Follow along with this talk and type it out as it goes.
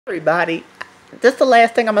Everybody, this is the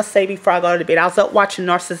last thing I'm going to say before I go to bed. I was up watching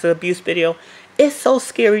narcissistic abuse video. It's so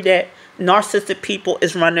scary that narcissistic people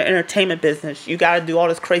is running the entertainment business. You got to do all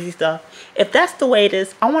this crazy stuff. If that's the way it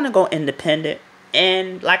is, I want to go independent.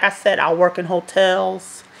 And like I said, I work in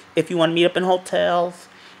hotels. If you want to meet up in hotels,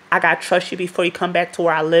 I got to trust you before you come back to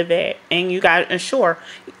where I live at. And you got to ensure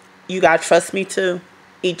you got to trust me too.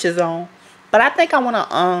 Each his own. But I think I want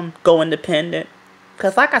to go independent.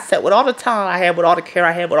 Because like I said, with all the talent I have, with all the care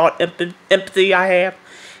I have, with all the empathy I have,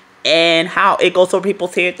 and how it goes over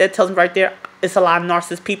people's heads, that tells me right there, it's a lot of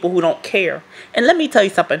narcissist people who don't care. And let me tell you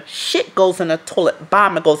something. Shit goes in the toilet.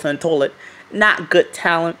 Vomit goes in the toilet. Not good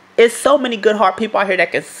talent. It's so many good heart people out here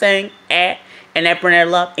that can sing, act, and that bring their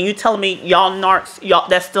love. And you telling me y'all narcs, y'all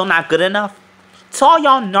that's still not good enough? To all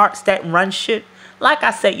y'all narcs that run shit, like I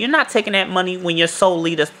said, you're not taking that money when your soul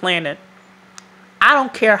leader's planning. I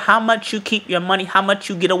don't care how much you keep your money, how much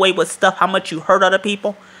you get away with stuff, how much you hurt other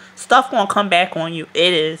people. Stuff gonna come back on you.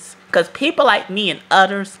 It is. Because people like me and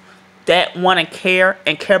others that want to care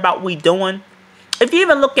and care about what we doing. If you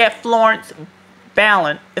even look at Florence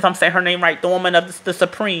Ballin, if I'm saying her name right, the woman of the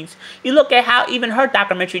Supremes. You look at how even her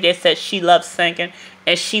documentary, they said she loves singing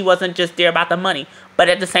and she wasn't just there about the money. But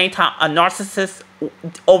at the same time, a narcissist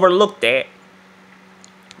overlooked that.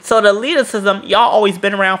 So the elitism, y'all always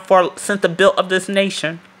been around for since the build of this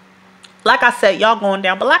nation. Like I said, y'all going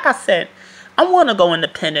down. But like I said, I want to go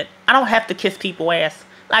independent. I don't have to kiss people's ass.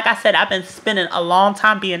 Like I said, I've been spending a long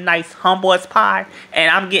time being nice, humble as pie. And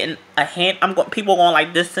I'm getting a hand. People going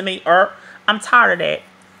like this to me. I'm tired of that.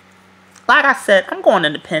 Like I said, I'm going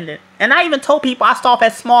independent. And I even told people I start off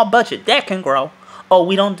at small budget. That can grow. Oh,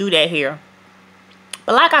 we don't do that here.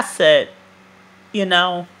 But like I said, you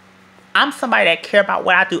know, I'm somebody that care about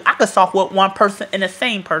what I do. I could start with one person and the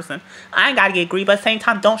same person. I ain't got to get greedy, but at the same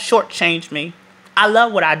time, don't shortchange me. I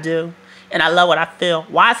love what I do, and I love what I feel.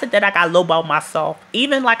 Why is it that I got low about myself?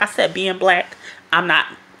 Even, like I said, being black, I'm not,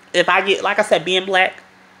 if I get, like I said, being black,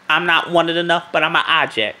 I'm not wanted enough, but I'm an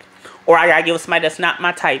object. Or I got to get with somebody that's not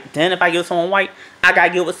my type. Then if I get with someone white, I got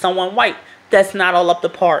to get with someone white that's not all up to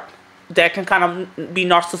par. That can kind of be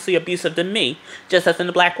narcissistically abusive to me, just as in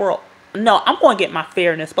the black world. No, I'm going to get my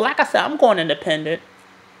fairness. But like I said, I'm going independent.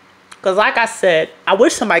 Because like I said, I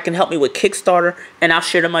wish somebody can help me with Kickstarter and I'll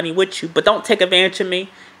share the money with you. But don't take advantage of me.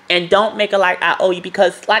 And don't make it like I owe you.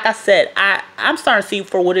 Because like I said, I'm starting to see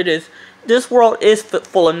for what it is. This world is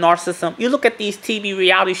full of narcissism. You look at these TV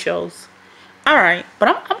reality shows. Alright, but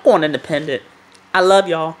I'm going independent. I love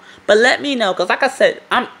y'all. But let me know. Because like I said,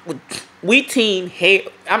 we team. Hey,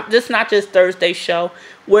 this is not just Thursday show.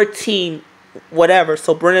 We're team whatever,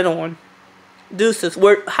 so bring it on. Deuces.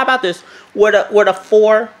 How about this? We're the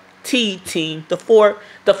 4T team. The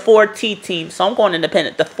 4T team. So I'm going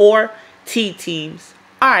independent. The 4T teams.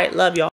 Alright, love y'all.